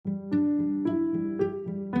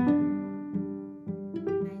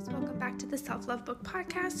the Self-Love Book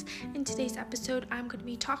Podcast. In today's episode, I'm going to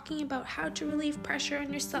be talking about how to relieve pressure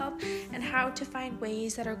on yourself and how to find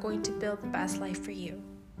ways that are going to build the best life for you.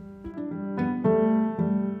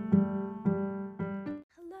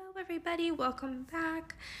 Hello everybody, welcome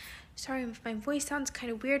back. Sorry if my voice sounds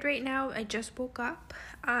kind of weird right now. I just woke up.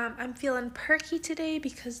 I'm feeling perky today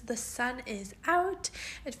because the sun is out.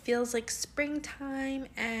 It feels like springtime,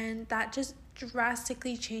 and that just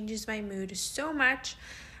drastically changes my mood so much.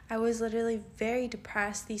 I was literally very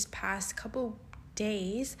depressed these past couple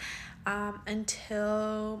days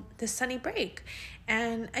until the sunny break,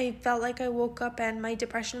 and I felt like I woke up and my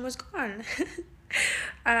depression was gone.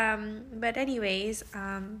 But anyways,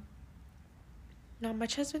 not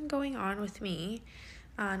much has been going on with me.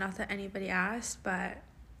 Not that anybody asked, but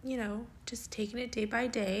just taking it day by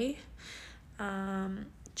day.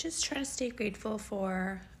 Just trying to stay grateful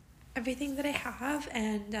for everything that I have,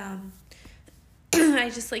 and I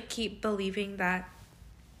just keep believing that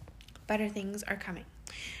better things are coming.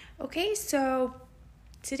 Okay, so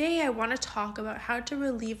today I want to talk about how to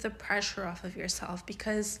relieve the pressure off of yourself,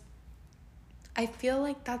 because I feel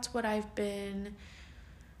like that's what I've been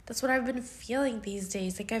feeling these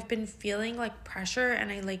days. I've been feeling pressure,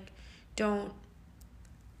 and I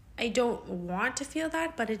don't want to feel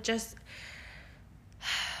that, but it just, I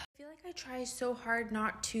feel like I try so hard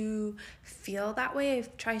not to feel that way. I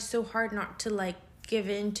try so hard not to give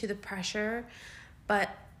in to the pressure, but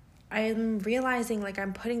I'm realizing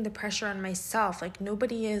I'm putting the pressure on myself.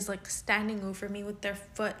 Nobody is standing over me with their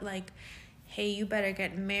foot hey, you better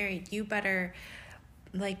get married, you better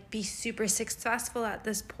be super successful at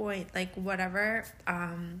this point, whatever.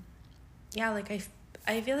 I feel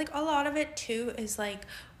like a lot of it too is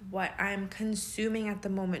what I'm consuming at the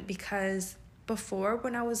moment, because before,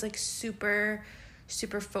 when I was super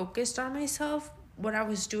focused on myself, what I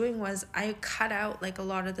was doing was I cut out a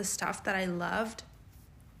lot of the stuff that I loved,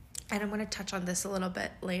 and I'm going to touch on this a little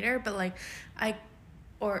bit later, but I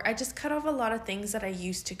just cut off a lot of things that I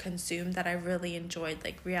used to consume that I really enjoyed,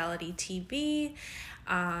 reality TV,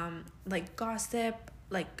 gossip,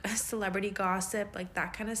 celebrity gossip,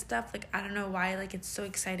 that kind of stuff. I don't know why, it's so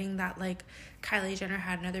exciting that Kylie Jenner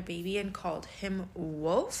had another baby and called him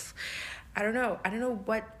Wolf. I don't know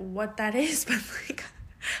what that is, but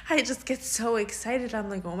I just get so excited.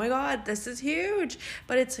 I'm oh my god, this is huge.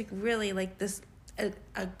 But it's really this a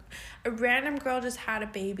random girl just had a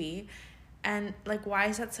baby, and why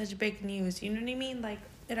is that such big news? You know what I mean?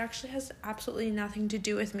 It actually has absolutely nothing to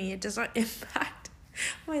do with me. It does not impact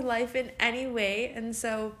my life in any way. And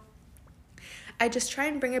so I just try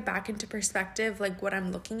and bring it back into perspective, what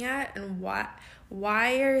I'm looking at, and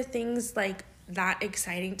why are things that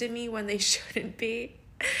exciting to me when they shouldn't be.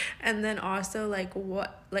 And then also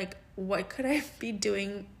what could I be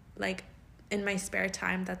doing in my spare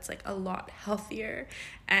time that's a lot healthier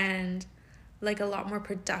and a lot more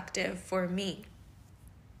productive for me.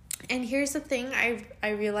 And here's the thing I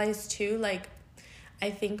realized too, I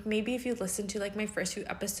think maybe if you listen to my first few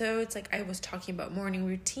episodes, I was talking about morning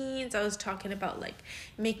routines. I was talking about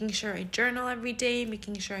making sure I journal every day,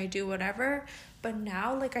 making sure I do whatever. But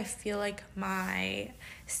now I feel my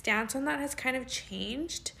stance on that has kind of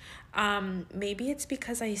changed. Maybe it's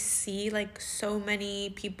because I see so many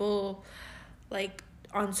people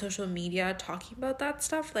on social media talking about that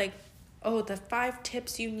stuff, the 5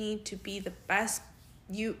 tips you need to be the best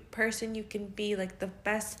person you can be, the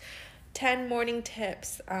best 10 morning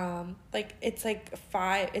tips. It's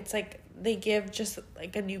 5, it's they give just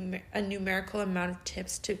a numerical amount of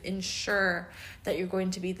tips to ensure that you're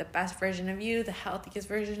going to be the best version of you, the healthiest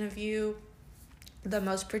version of you, the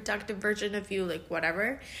most productive version of you,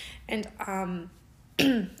 whatever. And I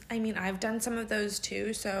mean, I've done some of those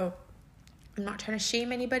too, so I'm not trying to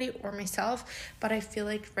shame anybody or myself, but I feel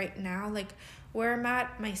right now, where I'm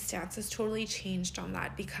at, my stance has totally changed on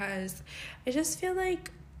that, because I just feel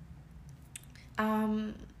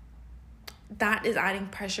that is adding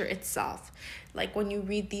pressure itself. When you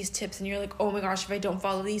read these tips and you're oh my gosh, if I don't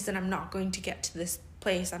follow these, then I'm not going to get to this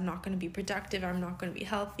place. I'm not going to be productive. I'm not going to be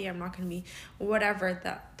healthy. I'm not going to be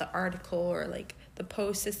whatever the article or the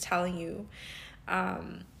post is telling you.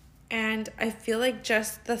 And I feel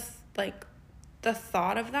just the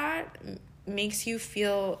thought of that makes you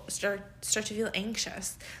start to feel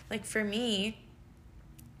anxious. For me,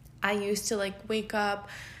 I used to wake up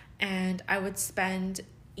and I would spend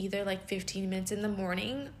either 15 minutes in the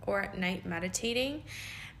morning or at night meditating,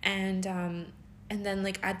 and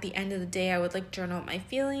then at the end of the day I would journal out my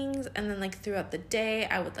feelings, and then throughout the day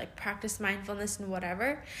I would practice mindfulness and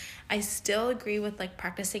whatever. I still agree with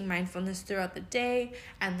practicing mindfulness throughout the day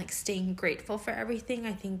and staying grateful for everything.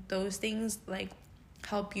 I think those things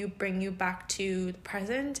help you bring you back to the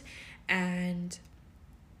present. And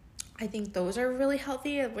I think those are really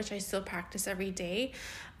healthy, which I still practice every day.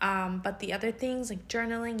 But the other things like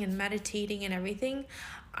journaling and meditating and everything,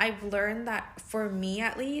 I've learned that for me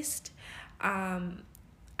at least,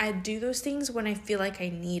 I do those things when I feel like I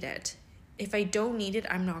need it. If I don't need it,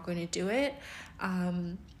 I'm not going to do it.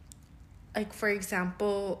 Like for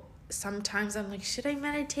example, sometimes I'm like, should I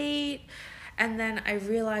meditate? And then I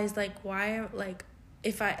realize like why, like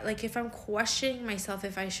if I'm questioning myself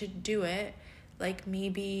if I should do it, like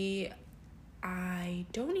maybe I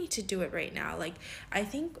don't need to do it right now. Like I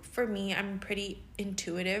think for me, I'm pretty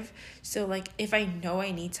intuitive. So like if I know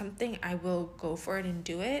I need something, I will go for it and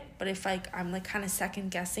do it. But if like I'm like kind of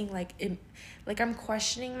second guessing, like I'm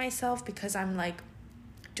questioning myself because I'm like,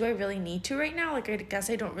 do I really need to right now? Like I guess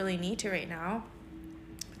I don't really need to right now.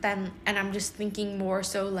 Then and I'm just thinking more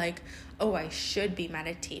so like, oh, I should be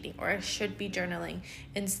meditating or I should be journaling,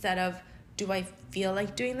 instead of, do I feel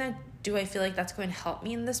like doing that? Do I feel like that's going to help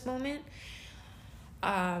me in this moment?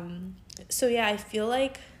 So yeah, I feel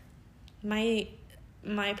like my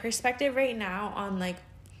perspective right now on like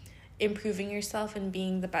improving yourself and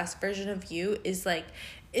being the best version of you is like,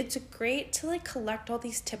 it's great to like collect all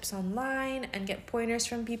these tips online and get pointers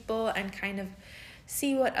from people and kind of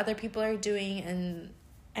see what other people are doing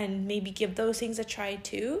and maybe give those things a try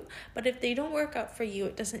too. But if they don't work out for you,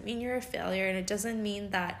 it doesn't mean you're a failure, and it doesn't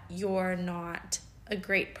mean that you're not a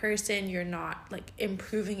great person, you're not like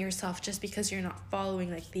improving yourself just because you're not following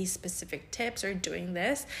like these specific tips or doing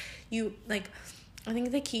this. You like, I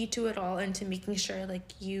think the key to it all and to making sure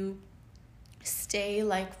like you stay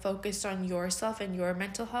like focused on yourself and your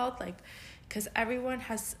mental health, like because everyone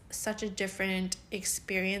has such a different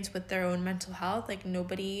experience with their own mental health. Like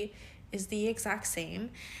nobody is the exact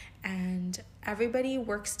same, and everybody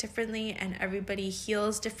works differently and everybody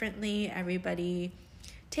heals differently, everybody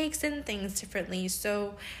takes in things differently.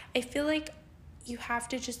 So I feel like you have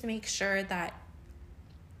to just make sure that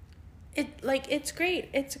it's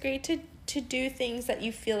great to do things that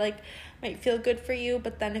you feel like might feel good for you,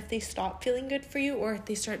 but then if they stop feeling good for you, or if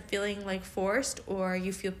they start feeling like forced, or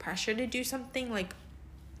you feel pressure to do something, like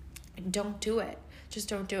don't do it. Just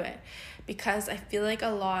don't do it. Because I feel like a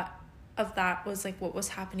lot of that was like what was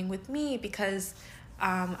happening with me, because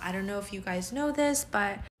I don't know if you guys know this,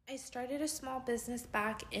 but I started a small business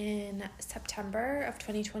back in September of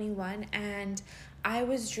 2021, and I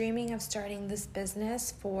was dreaming of starting this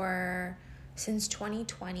business since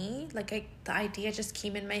 2020. Like the idea just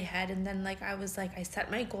came in my head, and then like I was like, I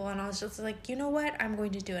set my goal and I was just like, you know what, I'm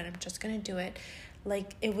going to do it. I'm just going to do it.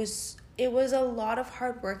 Like it was a lot of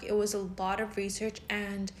hard work. It was a lot of research,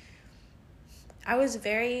 and I was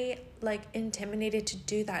very like intimidated to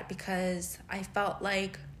do that because I felt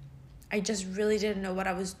like I just really didn't know what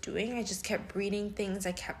I was doing. I just kept reading things.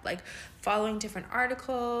 I kept like following different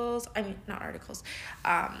articles. I mean, not articles.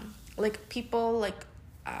 Like people like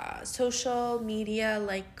social media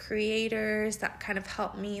like creators that kind of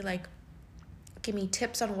help me like give me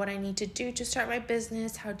tips on what I need to do to start my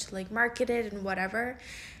business, how to like market it and whatever.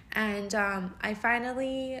 And I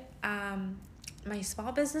finally my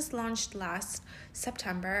small business launched last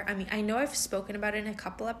September. I mean, I know I've spoken about it in a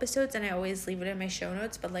couple episodes and I always leave it in my show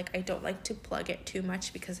notes, but like I don't like to plug it too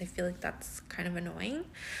much because I feel like that's kind of annoying.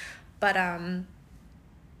 But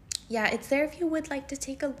yeah, it's there if you would like to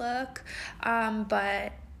take a look.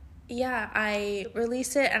 But yeah, I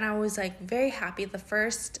released it and I was like very happy. The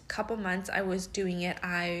first couple months I was doing it,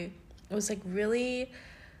 I was like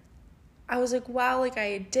wow, like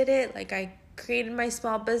I did it. Like I created my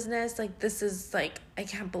small business. Like this is like, I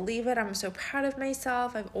can't believe it. I'm so proud of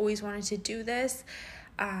myself. I've always wanted to do this.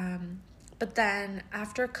 But then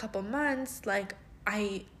after a couple months, like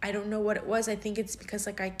I don't know what it was. I think it's because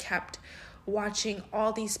like I kept watching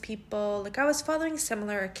all these people. Like I was following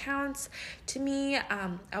similar accounts to me.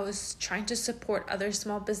 I was trying to support other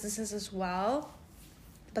small businesses as well.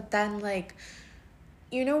 But then like,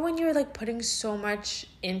 you know, when you're like putting so much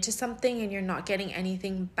into something and you're not getting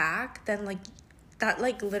anything back, then like that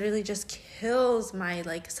like literally just kills my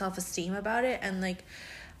like self-esteem about it, and like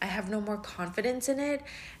I have no more confidence in it.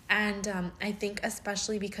 And I think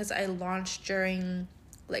especially because I launched during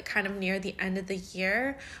like kind of near the end of the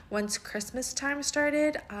year, once Christmas time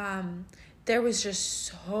started, there was just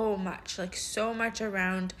so much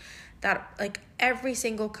around that, like every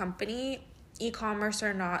single company, e-commerce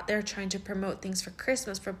or not, they're trying to promote things for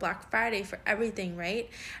Christmas, for Black Friday, for everything, right?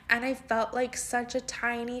 And I felt like such a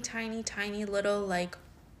tiny little like,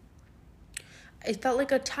 it felt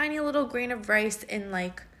like a tiny little grain of rice in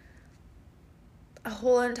like a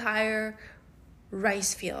whole entire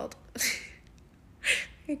rice field.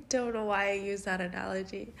 I don't know why I use that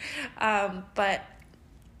analogy. But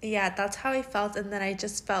yeah, that's how I felt. And then I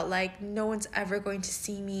just felt like no one's ever going to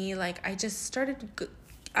see me. Like I just started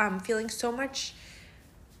feeling so much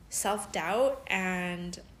self-doubt.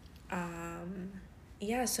 And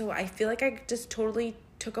yeah, so I feel like I just totally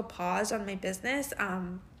took a pause on my business.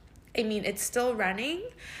 I mean, it's still running.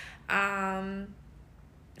 I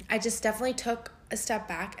just definitely took a step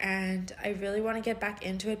back, and I really want to get back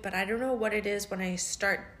into it, but I don't know what it is when I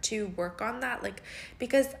start to work on that. Like,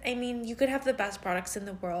 because I mean, you could have the best products in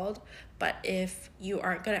the world, but if you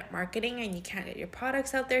aren't good at marketing and you can't get your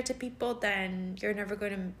products out there to people, then you're never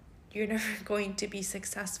going to be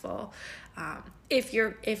successful.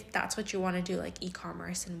 If that's what you want to do, like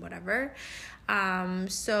e-commerce and whatever.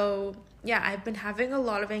 So yeah, I've been having a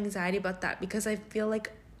lot of anxiety about that, because I feel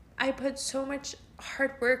like I put so much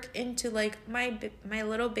hard work into like my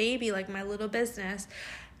little baby, like my little business,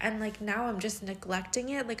 and like now I'm just neglecting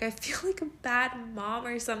it. Like I feel like a bad mom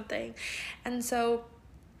or something. And so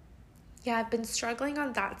yeah, I've been struggling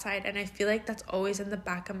on that side, and I feel like that's always in the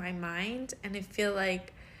back of my mind. And I feel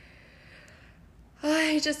like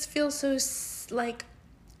I just feel so like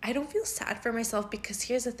I don't feel sad for myself, because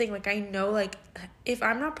here's the thing, like I know, like if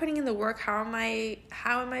I'm not putting in the work, how am I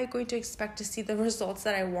going to expect to see the results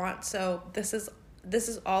that I want? So this is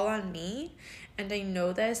all on me, and I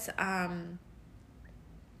know this.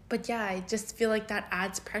 But yeah, I just feel like that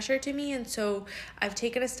adds pressure to me, and so I've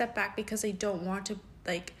taken a step back because I don't want to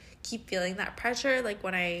like keep feeling that pressure. Like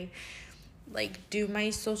when I like do my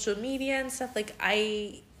social media and stuff, like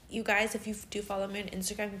you guys, if you do follow me on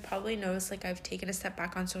Instagram, you probably notice like I've taken a step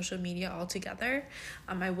back on social media altogether.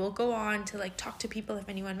 I will go on to like talk to people if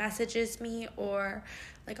anyone messages me, or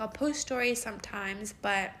like I'll post stories sometimes.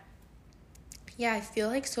 But yeah, I feel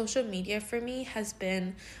like social media for me has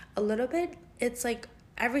been a little bit, it's like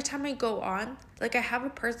every time I go on, like I have a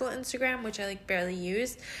personal Instagram, which I like barely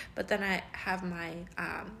use, but then I have my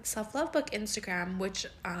self-love book Instagram, which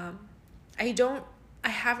I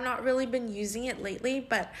have not really been using it lately,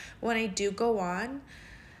 but when I do go on,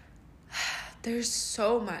 there's just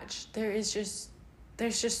so much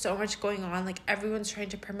going on. Like everyone's trying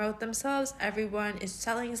to promote themselves, everyone is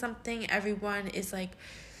selling something, everyone is like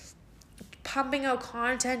pumping out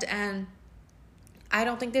content, and I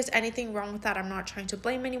don't think there's anything wrong with that. I'm not trying to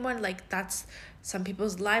blame anyone. Like that's some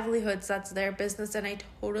people's livelihoods, that's their business, and I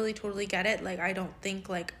totally get it. Like I don't think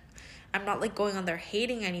like I'm not like going on there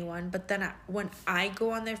hating anyone, but then when I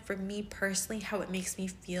go on there, for me personally, how it makes me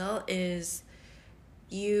feel is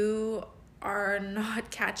you are not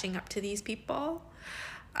catching up to these people,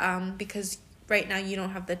 because right now you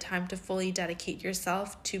don't have the time to fully dedicate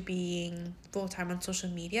yourself to being full-time on social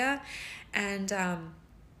media. And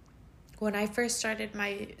when I first started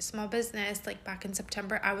my small business, like back in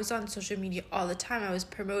September, I was on social media all the time. I was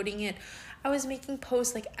promoting it. I was making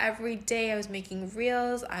posts like every day. I was making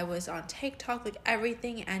reels. I was on TikTok, like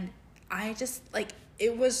everything. And I just like,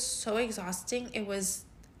 it was so exhausting. It was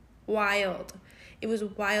wild. It was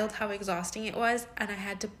wild how exhausting it was. And I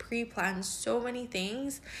had to pre-plan so many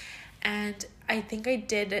things. And I think I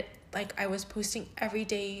did it, like I was posting every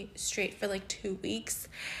day straight for like 2 weeks.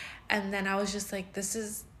 And then I was just like, this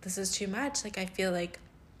is too much. Like I feel like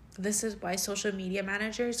this is why social media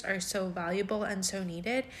managers are so valuable and so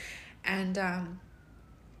needed. And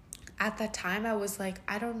at that time I was like,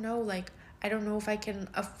 I don't know if I can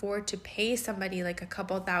afford to pay somebody like a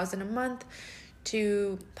couple $1,000 a month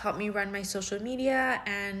to help me run my social media.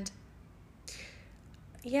 And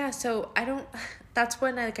yeah, so that's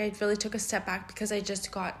when I really took a step back, because I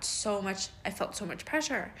felt so much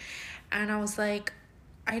pressure, and I was like,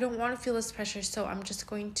 I don't want to feel this pressure, so I'm just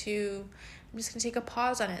going to take a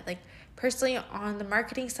pause on it. Like personally, on the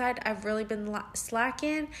marketing side, I've really been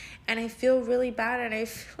slacking, and I feel really bad, and I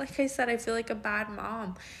feel, like I said, I feel like a bad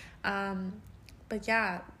mom. But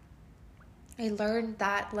yeah, I learned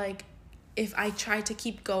that like if I tried to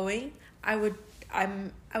keep going, I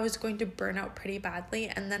was going to burn out pretty badly,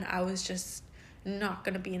 and then I was just not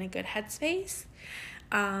going to be in a good headspace.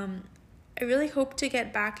 I really hope to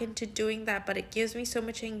get back into doing that, but it gives me so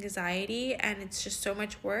much anxiety, and it's just so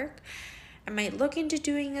much work. I might look into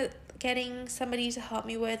getting somebody to help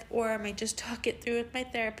me with, or I might just talk it through with my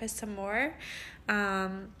therapist some more.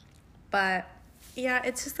 But yeah,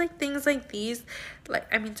 it's just like things like these,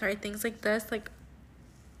 things like this, like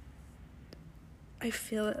I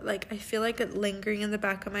feel it lingering in the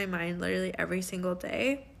back of my mind literally every single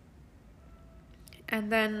day.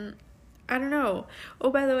 And then I don't know. Oh,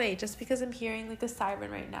 by the way, just because I'm hearing like a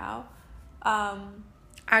siren right now, I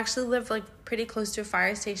actually live like pretty close to a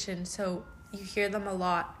fire station, so you hear them a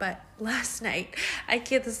lot. But last night,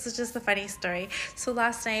 this is just a funny story. So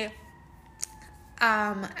last night,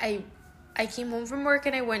 I came home from work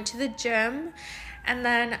and I went to the gym, and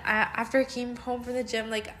then after I came home from the gym,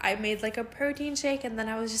 like I made like a protein shake, and then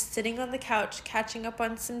I was just sitting on the couch catching up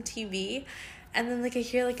on some TV, and then like I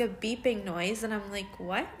hear like a beeping noise, and I'm like,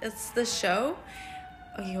 what? It's the show?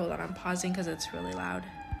 Okay, hold on, I'm pausing because it's really loud.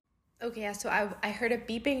 Okay, yeah, so I heard a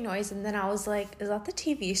beeping noise, and then I was like, is that the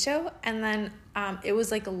TV show? And then it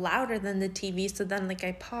was like louder than the TV, so then like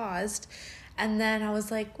I paused, and then I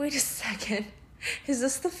was like, wait a second, is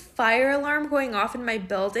this the fire alarm going off in my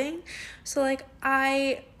building? So like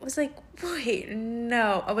I was like, wait,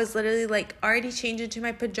 no. I was literally like already changed into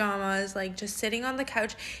my pajamas, like just sitting on the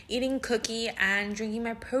couch eating cookie and drinking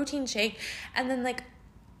my protein shake, and then like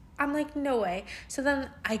I'm like, no way. So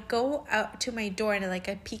then I go out to my door and I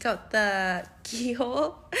peek out the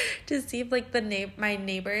keyhole to see if like my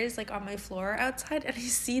neighbors like on my floor outside, and I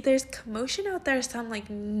see there's commotion out there. So I'm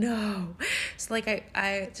like, no. So like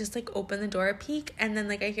I just like open the door a peek, and then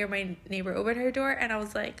like I hear my neighbor open her door, and I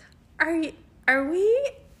was like,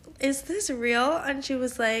 is this real? And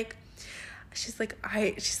she's like,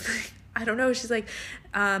 I don't know. She's like,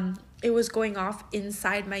 it was going off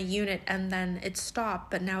inside my unit and then it stopped,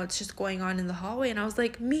 but now it's just going on in the hallway. And I was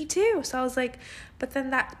like, me too. So I was like, but then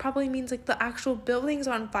that probably means like the actual building's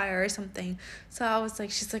on fire or something. So I was like,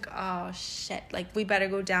 she's like, oh shit, like we better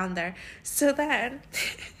go down there. So then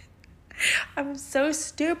I'm so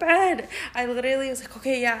stupid. I literally was like,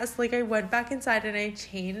 okay, yeah. So like I went back inside and I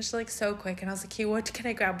changed like so quick, and I was like, hey, what can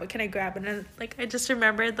I grab? And then like I just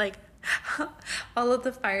remembered like all of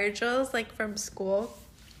the fire drills like from school,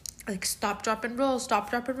 like stop, drop, and roll,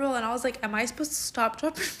 and I was like, am I supposed to stop,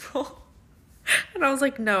 drop, and roll? And I was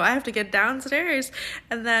like, no, I have to get downstairs.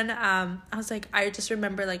 And then I was like, I just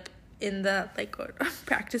remember like in the like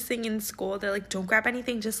practicing in school, they're like, don't grab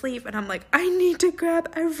anything, just leave. And I'm like, I need to grab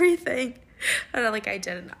everything. And I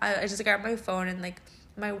didn't. I just grabbed my phone and like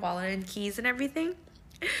my wallet and keys and everything,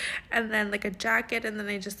 and then like a jacket, and then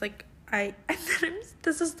I just like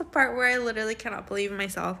this is the part where I literally cannot believe in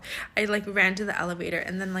myself. I like ran to the elevator,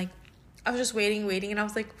 and then like I was just waiting, and I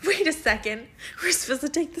was like, wait a second, we're supposed to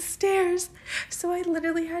take the stairs. So I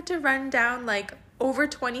literally had to run down like over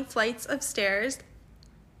 20 flights of stairs.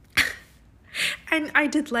 And I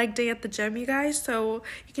did leg day at the gym, you guys, so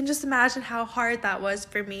you can just imagine how hard that was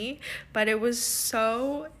for me. But it was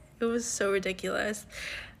so ridiculous.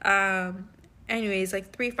 Anyways,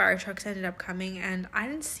 like 3 fire trucks ended up coming, and I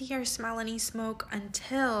didn't see or smell any smoke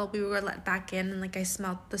until we were let back in, and like I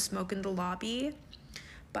smelled the smoke in the lobby.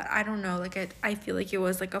 But I don't know, like I feel like it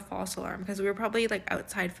was like a false alarm, because we were probably like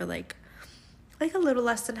outside for like a little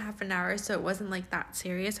less than half an hour, so it wasn't like that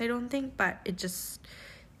serious, I don't think, but it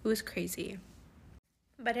was crazy.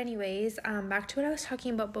 But anyways, back to what I was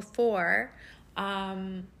talking about before.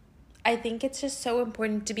 I think it's just so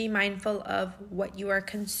important to be mindful of what you are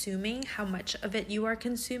consuming, how much of it you are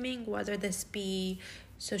consuming, whether this be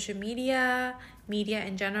social media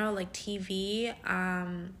in general, like TV,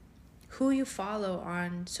 who you follow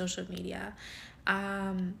on social media,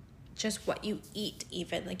 just what you eat,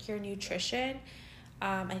 even like your nutrition.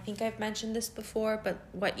 I think I've mentioned this before, but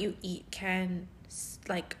what you eat can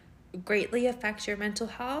like greatly affect your mental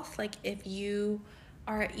health. Like if you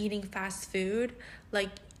are eating fast food, like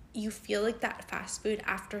you feel like that fast food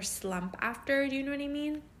slump after, do you know what I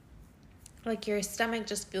mean? Like your stomach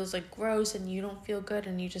just feels like gross, and you don't feel good,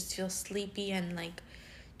 and you just feel sleepy and like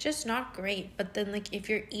just not great. But then like if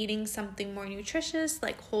you're eating something more nutritious,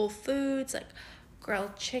 like whole foods, like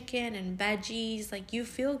grilled chicken and veggies, like you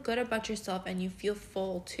feel good about yourself and you feel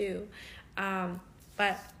full too.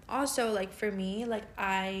 But also like for me, like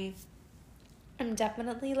I'm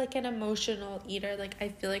definitely like an emotional eater. Like I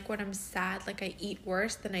feel like when I'm sad, like I eat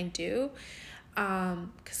worse than I do,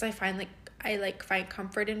 because I find find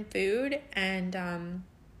comfort in food, and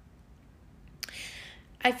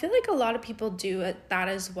I feel like a lot of people do that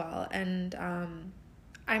as well. And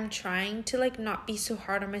I'm trying to like not be so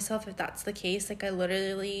hard on myself if that's the case. Like I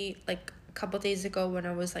literally, like a couple days ago when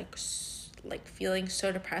I was like feeling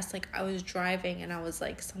so depressed, like I was driving and I was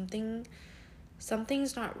like,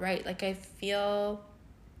 something's not right. Like I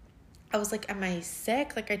was like, am I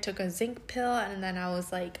sick? Like I took a zinc pill, and then I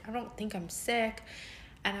was like, I don't think I'm sick.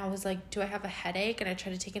 And I was like, do I have a headache? And I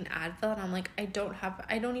tried to take an Advil, and I'm like, I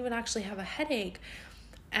don't even actually have a headache.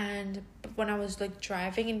 And when I was like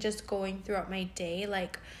driving and just going throughout my day,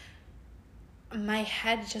 like my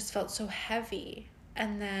head just felt so heavy,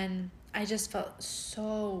 and then I just felt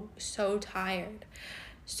so tired,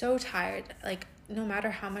 like no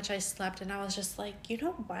matter how much I slept, and I was just like, you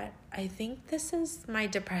know what? I think this is my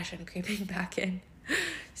depression creeping back in.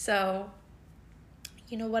 So,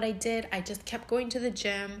 you know what I did? I just kept going to the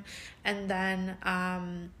gym, and then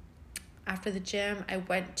after the gym, I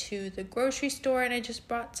went to the grocery store and I just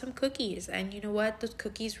bought some cookies. And you know what? Those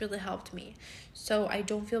cookies really helped me. So I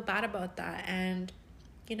don't feel bad about that. And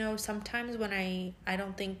you know, sometimes when I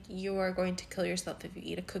don't think you are going to kill yourself if you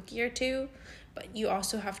eat a cookie or two, but you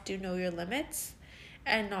also have to know your limits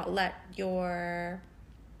and don't let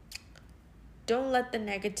the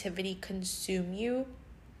negativity consume you.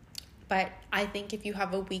 But I think if you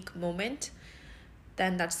have a weak moment,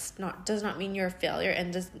 then does not mean you're a failure,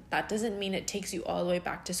 and that doesn't mean it takes you all the way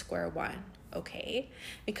back to square one. Okay,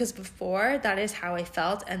 because before, that is how I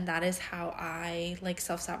felt, and that is how I like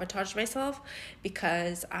self-sabotaged myself,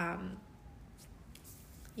 because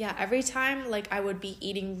every time like I would be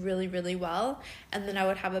eating really, really well, and then I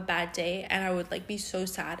would have a bad day and I would like be so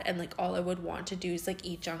sad, and like all I would want to do is like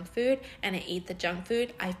eat junk food, and I ate the junk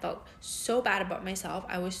food. I felt so bad about myself.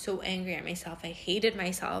 I was so angry at myself. I hated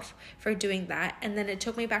myself for doing that. And then it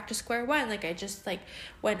took me back to square one. Like I just like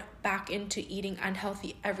went back into eating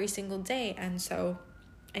unhealthy every single day. And so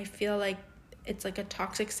I feel like it's like a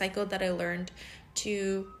toxic cycle that I learned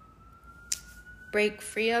to break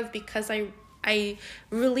free of, because I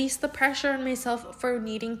release the pressure on myself for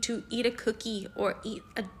needing to eat a cookie or eat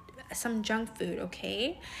some junk food,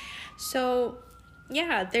 okay? So,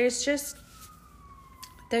 yeah, there's just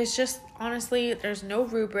honestly, there's no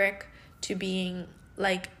rubric to being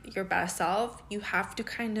like your best self. You have to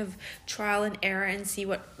kind of trial and error and see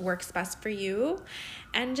what works best for you,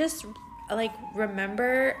 and just like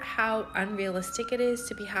remember how unrealistic it is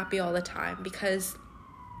to be happy all the time, because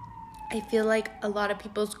I feel like a lot of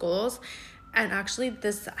people's goals, and actually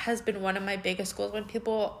this has been one of my biggest goals, when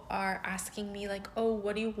people are asking me like, oh,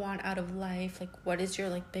 what do you want out of life? Like, what is your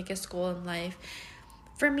like biggest goal in life?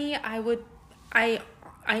 For me, I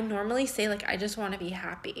normally say like, I just want to be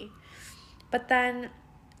happy. But then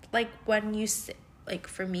like when you say, like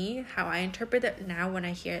for me, how I interpret it now when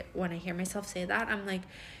I hear myself say that, I'm like,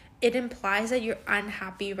 it implies that you're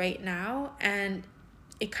unhappy right now, and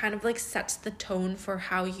it kind of like sets the tone for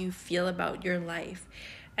how you feel about your life.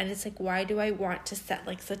 And it's like, why do I want to set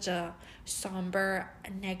like such a somber,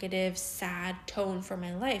 negative, sad tone for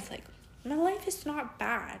my life? Like, my life is not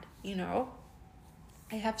bad, you know?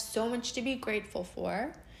 I have so much to be grateful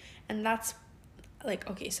for. And that's like,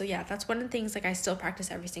 okay, so yeah, that's one of the things like I still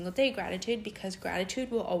practice every single day, gratitude, because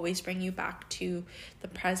gratitude will always bring you back to the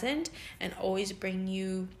present and always bring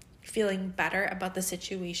you feeling better about the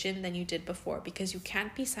situation than you did before, because you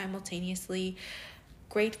can't be simultaneously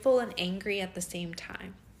grateful and angry at the same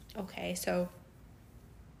time. Okay, so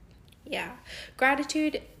yeah,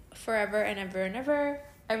 gratitude forever and ever and ever.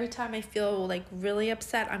 Every time I feel like really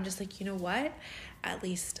upset, I'm just like, you know what? At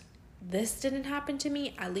least this didn't happen to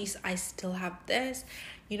me. At least I still have this.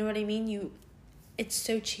 You know what I mean? It's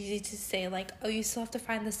so cheesy to say like, oh, you still have to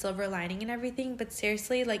find the silver lining and everything, but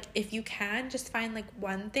seriously, like if you can just find like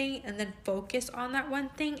one thing and then focus on that one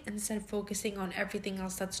thing instead of focusing on everything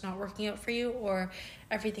else that's not working out for you or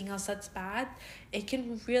everything else that's bad, it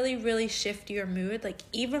can really, really shift your mood.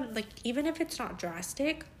 Even if it's not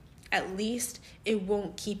drastic, at least it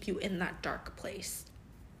won't keep you in that dark place,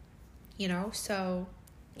 you know? So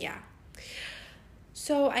yeah,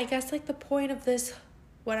 so I guess like the point of this,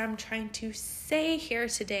 what I'm trying to say here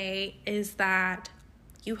today, is that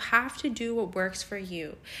you have to do what works for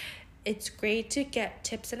you. It's great to get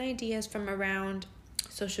tips and ideas from around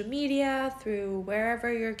social media, through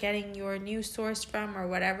wherever you're getting your news source from or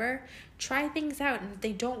whatever. Try things out, and if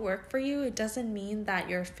they don't work for you, it doesn't mean that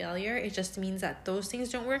you're a failure. It just means that those things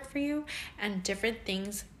don't work for you, and different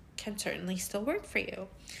things can certainly still work for you.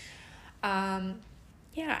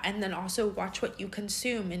 Yeah, and then also watch what you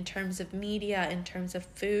consume in terms of media, in terms of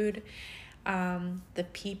food, the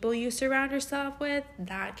people you surround yourself with,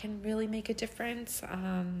 that can really make a difference.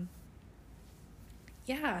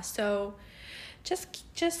 Yeah, so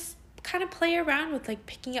just kind of play around with like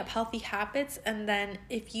picking up healthy habits, and then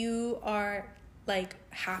if you are like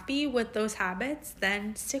happy with those habits,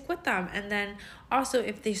 then stick with them. And then also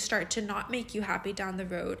if they start to not make you happy down the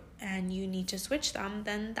road and you need to switch them,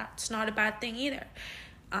 then that's not a bad thing either.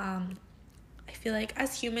 I feel like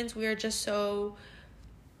as humans, we're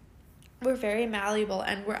very malleable,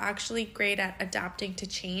 and we're actually great at adapting to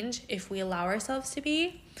change if we allow ourselves to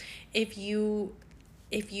be. If you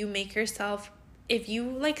like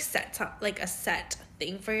set like a set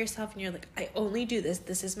thing for yourself, and you're like, I only do this,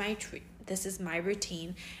 this is my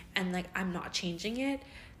routine, and like I'm not changing it,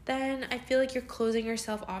 then I feel like you're closing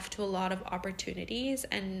yourself off to a lot of opportunities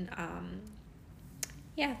and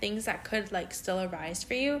yeah, things that could like still arise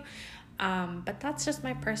for you. But that's just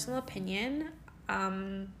my personal opinion.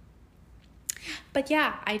 But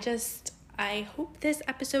yeah, I hope this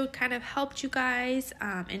episode kind of helped you guys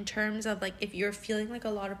in terms of like if you're feeling like a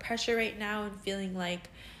lot of pressure right now and feeling like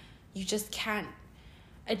you just can't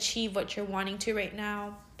achieve what you're wanting to right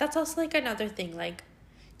now. That's also like another thing, like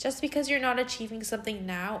just because you're not achieving something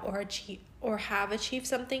now or have achieved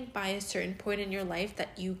something by a certain point in your life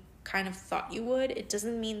that you kind of thought you would, it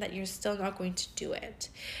doesn't mean that you're still not going to do it.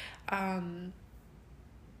 Yeah,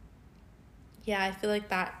 I feel like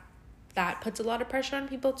that puts a lot of pressure on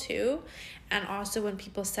people too. And also when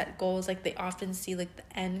people set goals, like they often see like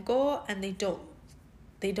the end goal and they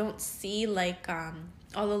don't see like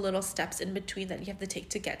all the little steps in between that you have to take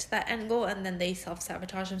to get to that end goal, and then they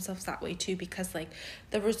self-sabotage themselves that way too, because like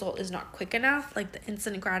the result is not quick enough, like the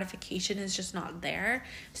instant gratification is just not there,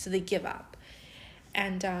 so they give up.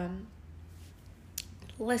 And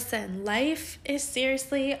listen, life is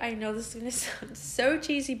seriously, I know this is gonna sound so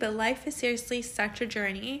cheesy, but life is seriously such a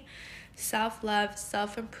journey. Self-love,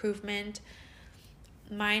 self-improvement,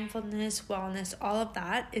 mindfulness, wellness, all of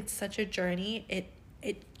that, it's such a journey.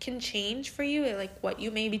 It can change for you. Like what you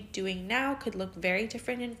may be doing now could look very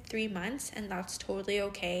different in 3 months, and that's totally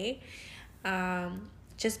okay.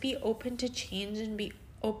 Just be open to change and be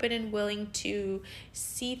open and willing to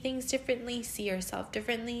see things differently, see yourself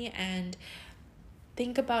differently, and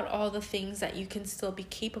think about all the things that you can still be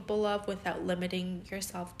capable of without limiting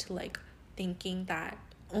yourself to like thinking that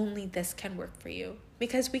only this can work for you,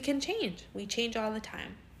 because we can change. We change all the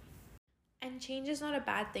time. And change is not a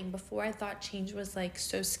bad thing. Before I thought change was like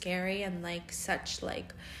so scary and like such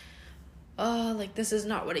like, oh, like this is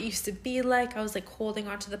not what it used to be like. I was like holding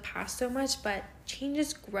on to the past so much, but change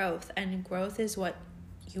is growth, and growth is what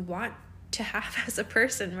you want to have as a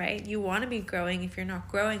person, right? You want to be growing. If you're not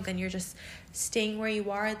growing, then you're just staying where you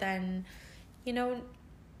are. Then,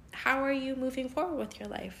 how are you moving forward with your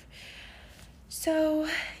life? So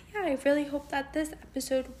yeah, I really hope that this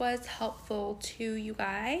episode was helpful to you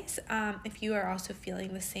guys. If you are also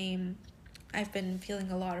feeling the same, I've been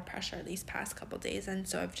feeling a lot of pressure these past couple days, and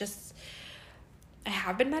so I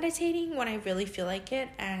have been meditating when I really feel like it,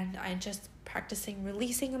 and I'm just practicing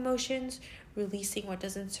releasing emotions, releasing what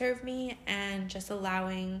doesn't serve me, and just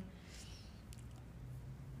allowing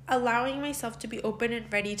myself to be open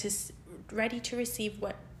and ready to receive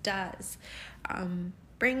what does.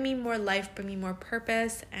 Bring me more life, bring me more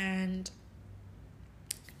purpose, and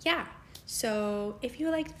yeah. So if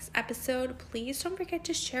you like this episode, please don't forget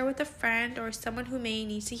to share with a friend or someone who may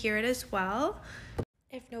need to hear it as well.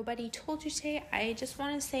 If nobody told you today, I just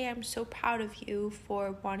want to say I'm so proud of you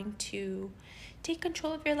for wanting to take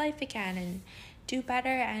control of your life again and do better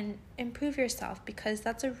and improve yourself, because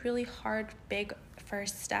that's a really hard, big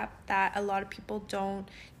first step that a lot of people don't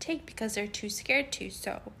take because they're too scared to.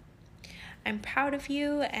 So I'm proud of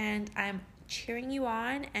you, and I'm cheering you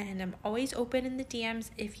on, and I'm always open in the DMs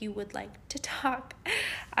if you would like to talk.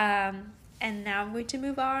 And now I'm going to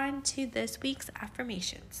move on to this week's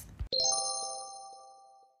affirmations.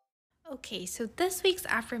 Okay, so this week's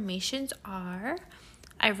affirmations are: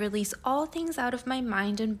 I release all things out of my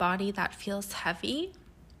mind and body that feels heavy.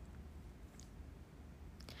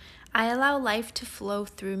 I allow life to flow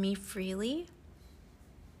through me freely.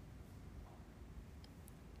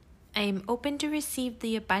 I am open to receive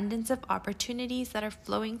the abundance of opportunities that are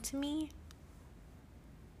flowing to me.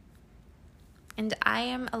 And I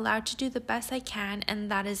am allowed to do the best I can, and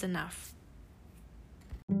that is enough.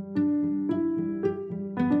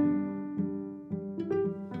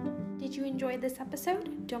 Did you enjoy this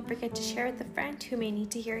episode? Don't forget to share with a friend who may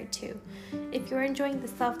need to hear it too. If you're enjoying the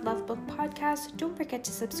Self-Love Book podcast, don't forget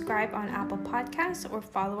to subscribe on Apple Podcasts or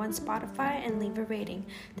follow on Spotify and leave a rating.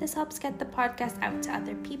 This helps get the podcast out to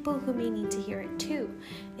other people who may need to hear it too.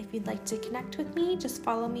 If you'd like to connect with me, just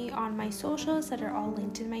follow me on my socials that are all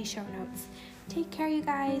linked in my show notes. Take care, you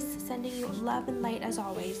guys. Sending you love and light as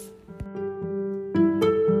always.